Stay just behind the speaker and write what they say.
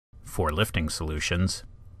For lifting solutions,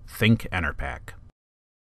 think Enerpac.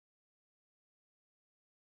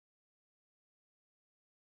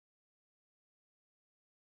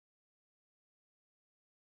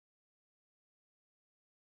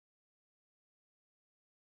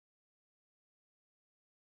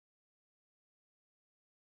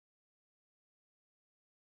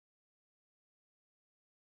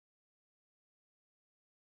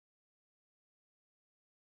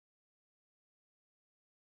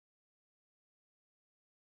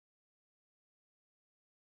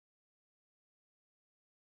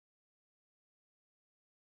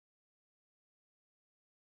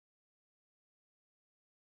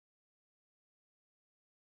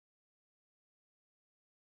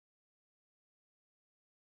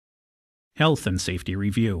 Health and Safety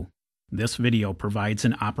Review. This video provides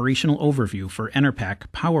an operational overview for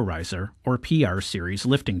Enerpac POWR-RISER or PR series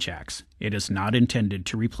lifting jacks. It is not intended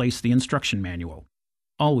to replace the instruction manual.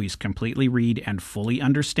 Always completely read and fully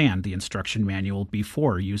understand the instruction manual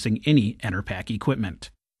before using any Enerpac equipment.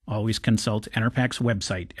 Always consult Enerpac's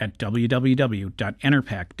website at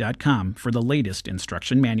www.enerpac.com for the latest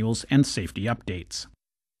instruction manuals and safety updates.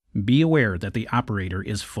 Be aware that the operator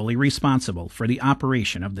is fully responsible for the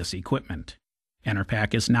operation of this equipment.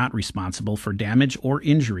 Enerpac is not responsible for damage or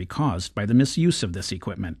injury caused by the misuse of this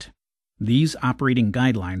equipment. These operating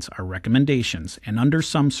guidelines are recommendations, and under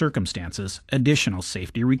some circumstances, additional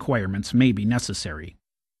safety requirements may be necessary.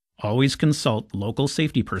 Always consult local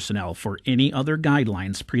safety personnel for any other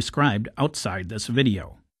guidelines prescribed outside this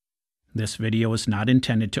video. This video is not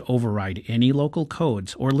intended to override any local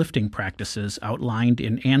codes or lifting practices outlined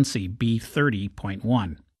in ANSI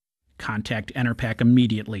B30.1. Contact Enerpac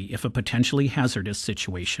immediately if a potentially hazardous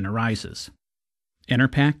situation arises.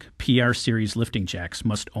 Enerpac PR Series lifting jacks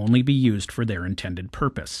must only be used for their intended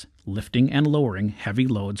purpose, lifting and lowering heavy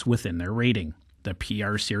loads within their rating. The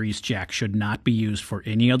PR Series jack should not be used for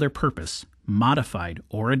any other purpose, modified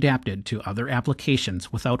or adapted to other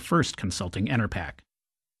applications without first consulting Enerpac.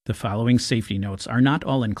 The following safety notes are not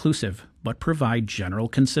all-inclusive, but provide general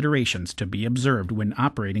considerations to be observed when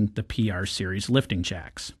operating the PR Series lifting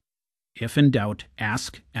jacks. If in doubt,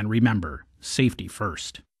 ask and remember, safety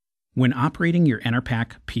first. When operating your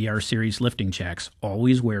Enerpac PR Series lifting jacks,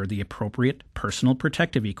 always wear the appropriate personal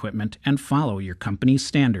protective equipment and follow your company's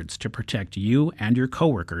standards to protect you and your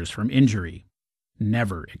coworkers from injury.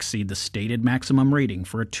 Never exceed the stated maximum rating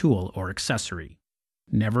for a tool or accessory.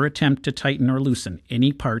 Never attempt to tighten or loosen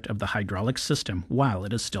any part of the hydraulic system while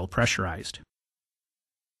it is still pressurized.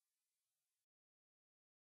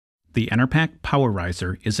 The Enerpac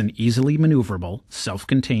POWR-RISER is an easily maneuverable,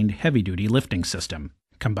 self-contained heavy-duty lifting system.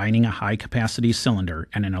 Combining a high-capacity cylinder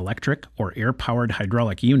and an electric or air-powered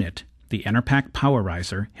hydraulic unit, the Enerpac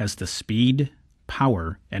POWR-RISER has the speed,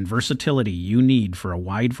 power, and versatility you need for a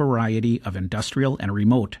wide variety of industrial and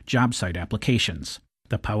remote job site applications.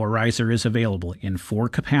 The POWR-RISER is available in 4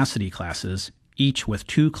 capacity classes, each with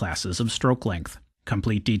 2 classes of stroke length.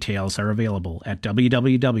 Complete details are available at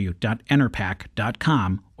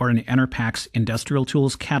www.enerpac.com or in Enerpac's Industrial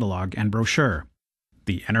Tools Catalog and Brochure.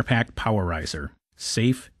 The Enerpac POWR-RISER.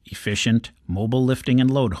 Safe, efficient, mobile lifting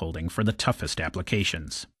and load holding for the toughest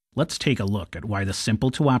applications. Let's take a look at why the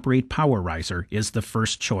simple-to-operate POWR-RISER is the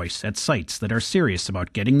first choice at sites that are serious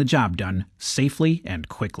about getting the job done safely and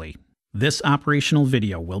quickly. This operational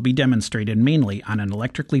video will be demonstrated mainly on an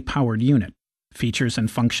electrically powered unit. Features and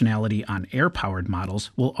functionality on air-powered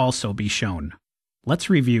models will also be shown. Let's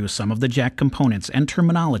review some of the jack components and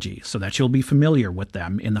terminology so that you'll be familiar with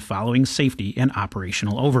them in the following safety and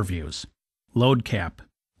operational overviews. Load cap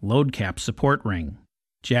support ring,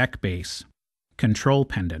 jack base, control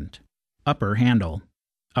pendant, upper handle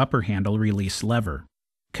release lever,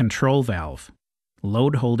 control valve,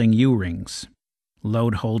 load holding U-rings,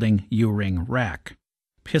 load holding U-ring rack,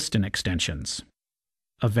 piston extensions.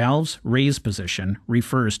 A valve's raise position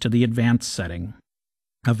refers to the advanced setting.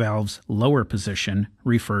 A valve's lower position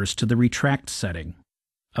refers to the retract setting.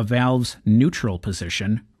 A valve's neutral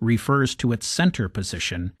position refers to its center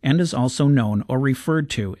position and is also known or referred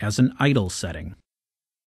to as an idle setting.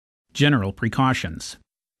 General precautions.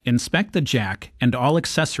 Inspect the jack and all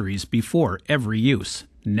accessories before every use.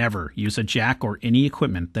 Never use a jack or any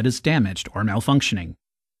equipment that is damaged or malfunctioning.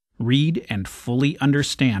 Read and fully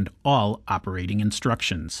understand all operating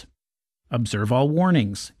instructions. Observe all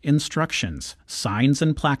warnings, instructions, signs,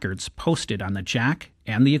 and placards posted on the jack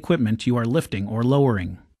and the equipment you are lifting or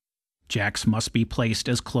lowering. Jacks must be placed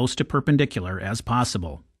as close to perpendicular as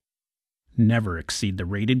possible. Never exceed the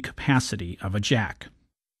rated capacity of a jack.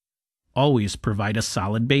 Always provide a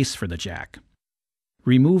solid base for the jack.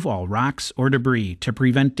 Remove all rocks or debris to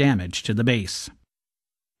prevent damage to the base.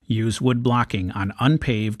 Use wood blocking on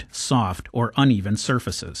unpaved, soft, or uneven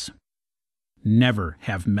surfaces. Never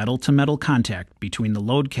have metal-to-metal contact between the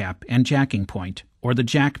load cap and jacking point, or the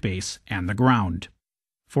jack base and the ground.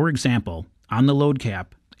 For example, on the load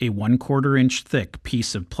cap, a 1/4 inch thick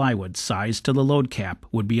piece of plywood sized to the load cap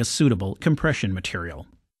would be a suitable compression material.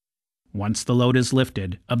 Once the load is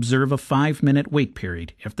lifted, observe a 5-minute wait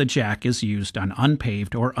period if the jack is used on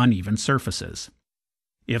unpaved or uneven surfaces.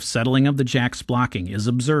 If settling of the jack's blocking is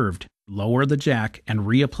observed, lower the jack and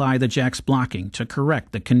reapply the jack's blocking to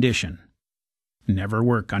correct the condition. Never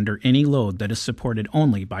work under any load that is supported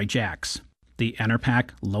only by jacks. The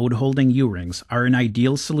Enerpac load-holding U-rings are an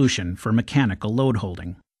ideal solution for mechanical load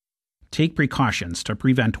holding. Take precautions to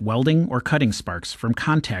prevent welding or cutting sparks from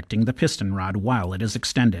contacting the piston rod while it is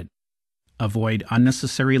extended. Avoid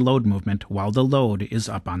unnecessary load movement while the load is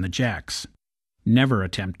up on the jacks. Never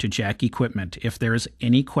attempt to jack equipment if there is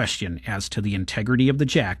any question as to the integrity of the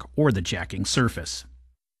jack or the jacking surface.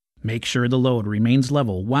 Make sure the load remains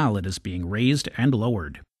level while it is being raised and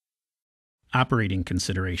lowered. Operating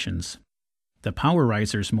considerations. The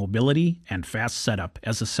POWR-RISER's mobility and fast setup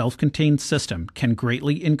as a self-contained system can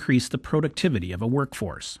greatly increase the productivity of a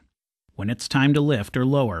workforce. When it's time to lift or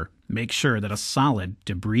lower, make sure that a solid,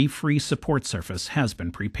 debris-free support surface has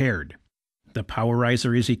been prepared. The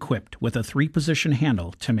POWR-RISER is equipped with a 3-position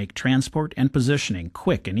handle to make transport and positioning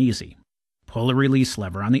quick and easy. Pull a release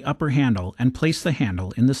lever on the upper handle and place the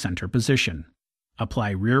handle in the center position. Apply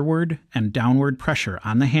rearward and downward pressure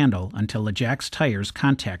on the handle until the jack's tires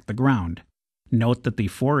contact the ground. Note that the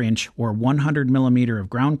 4-inch or 100 mm of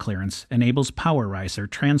ground clearance enables POWR-RISER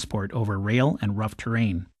transport over rail and rough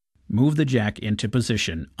terrain. Move the jack into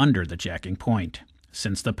position under the jacking point.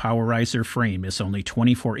 Since the POWR-RISER frame is only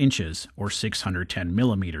 24 inches or 610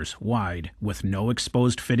 mm wide with no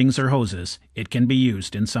exposed fittings or hoses, it can be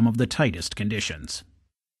used in some of the tightest conditions.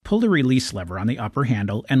 Pull the release lever on the upper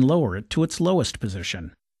handle and lower it to its lowest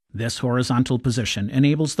position. This horizontal position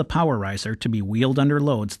enables the POWR-RISER to be wheeled under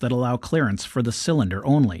loads that allow clearance for the cylinder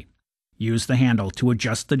only. Use the handle to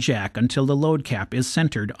adjust the jack until the load cap is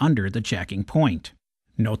centered under the jacking point.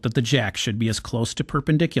 Note that the jack should be as close to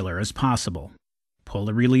perpendicular as possible. Pull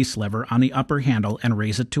the release lever on the upper handle and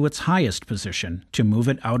raise it to its highest position to move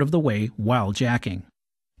it out of the way while jacking.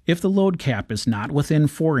 If the load cap is not within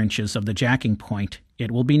 4 inches of the jacking point, it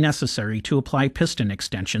will be necessary to apply piston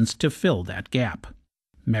extensions to fill that gap.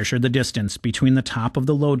 Measure the distance between the top of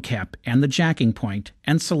the load cap and the jacking point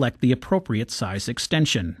and select the appropriate size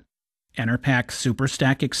extension. Enerpac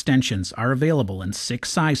SuperStack extensions are available in 6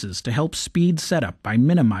 sizes to help speed setup by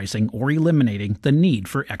minimizing or eliminating the need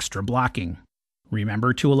for extra blocking.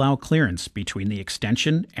 Remember to allow clearance between the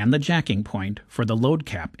extension and the jacking point for the load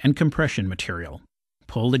cap and compression material.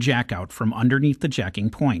 Pull the jack out from underneath the jacking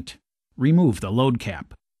point. Remove the load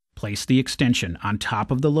cap. Place the extension on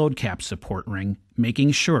top of the load cap support ring,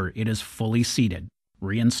 making sure it is fully seated.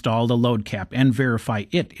 Reinstall the load cap and verify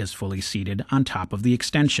it is fully seated on top of the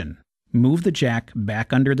extension. Move the jack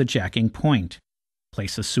back under the jacking point.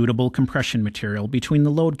 Place a suitable compression material between the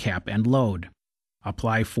load cap and load.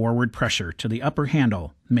 Apply forward pressure to the upper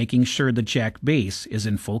handle, making sure the jack base is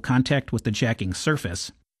in full contact with the jacking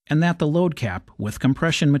surface, and that the load cap with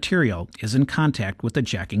compression material is in contact with the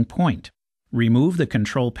jacking point. Remove the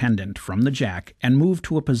control pendant from the jack and move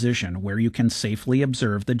to a position where you can safely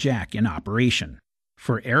observe the jack in operation.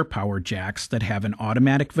 For air-powered jacks that have an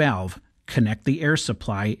automatic valve, connect the air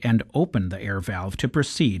supply and open the air valve to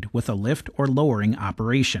proceed with a lift or lowering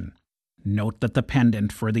operation. Note that the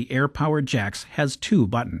pendant for the air-powered jacks has 2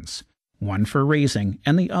 buttons, one for raising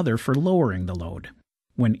and the other for lowering the load.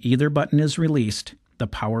 When either button is released, the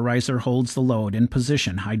POWR-RISER holds the load in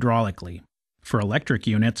position hydraulically. For electric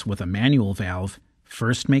units with a manual valve,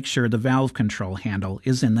 first make sure the valve control handle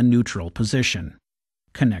is in the neutral position.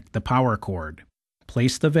 Connect the power cord.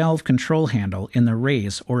 Place the valve control handle in the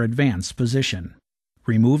raise or advance position.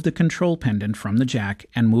 Remove the control pendant from the jack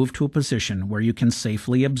and move to a position where you can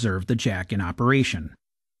safely observe the jack in operation.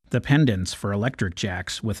 The pendants for electric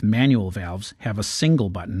jacks with manual valves have a single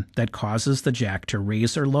button that causes the jack to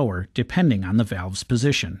raise or lower depending on the valve's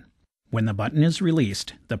position. When the button is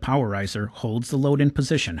released, the POWR-RISER holds the load in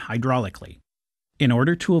position hydraulically. In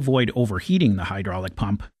order to avoid overheating the hydraulic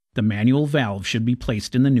pump, the manual valve should be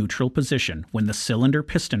placed in the neutral position when the cylinder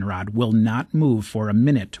piston rod will not move for a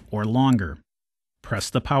minute or longer. Press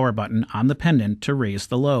the power button on the pendant to raise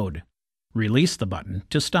the load. Release the button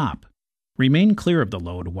to stop. Remain clear of the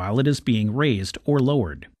load while it is being raised or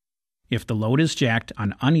lowered. If the load is jacked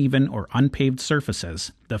on uneven or unpaved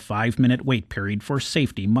surfaces, the 5-minute wait period for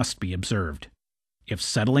safety must be observed. If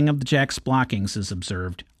settling of the jack's blockings is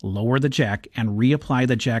observed, lower the jack and reapply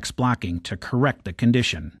the jack's blocking to correct the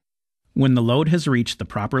condition. When the load has reached the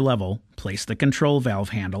proper level, place the control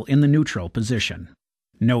valve handle in the neutral position.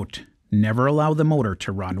 Note: never allow the motor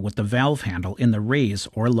to run with the valve handle in the raise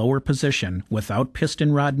or lower position without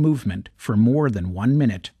piston rod movement for more than 1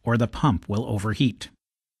 minute, or the pump will overheat.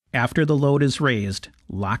 After the load is raised,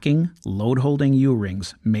 locking, load-holding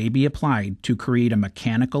U-rings may be applied to create a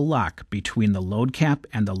mechanical lock between the load cap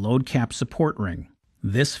and the load cap support ring.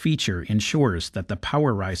 This feature ensures that the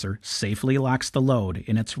power riser safely locks the load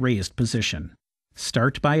in its raised position.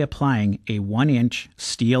 Start by applying a 1-inch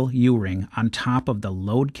steel U-ring on top of the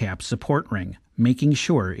load cap support ring, making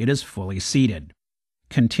sure it is fully seated.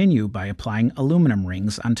 Continue by applying aluminum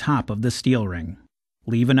rings on top of the steel ring.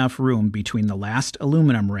 Leave enough room between the last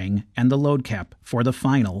aluminum ring and the load cap for the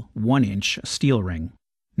final 1-inch steel ring.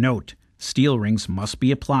 Note: steel rings must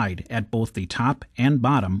be applied at both the top and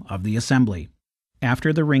bottom of the assembly.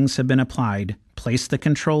 After the rings have been applied, place the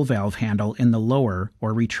control valve handle in the lower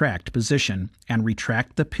or retract position and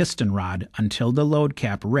retract the piston rod until the load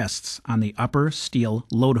cap rests on the upper steel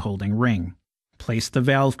load-holding ring. Place the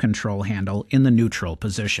valve control handle in the neutral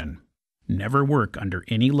position. Never work under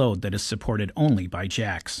any load that is supported only by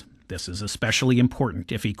jacks. This is especially important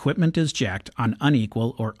if equipment is jacked on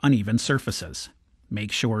unequal or uneven surfaces.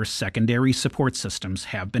 Make sure secondary support systems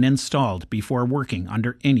have been installed before working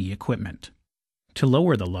under any equipment. To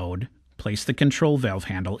lower the load, place the control valve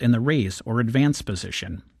handle in the raise or advance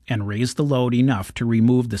position and raise the load enough to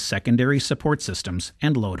remove the secondary support systems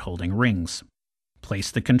and load-holding rings. Place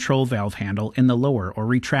the control valve handle in the lower or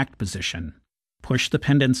retract position. Push the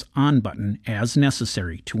pendant's on button as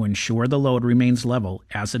necessary to ensure the load remains level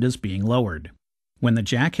as it is being lowered. When the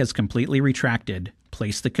jack has completely retracted,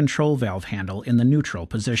 place the control valve handle in the neutral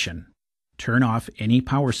position. Turn off any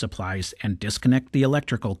power supplies and disconnect the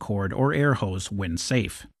electrical cord or air hose when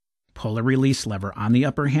safe. Pull a release lever on the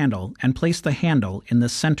upper handle and place the handle in the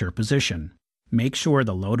center position. Make sure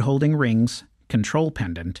the load-holding rings, control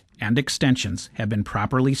pendant, and extensions have been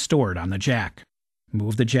properly stored on the jack.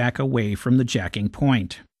 Move the jack away from the jacking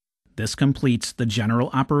point. This completes the general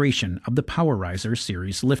operation of the POWR-RISER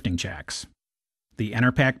series lifting jacks. The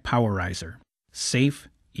Enerpac POWR-RISER. Safe,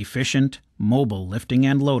 efficient, mobile lifting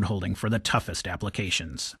and load holding for the toughest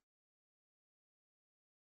applications.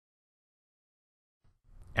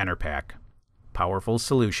 Enerpac. Powerful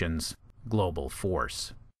solutions, global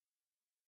force.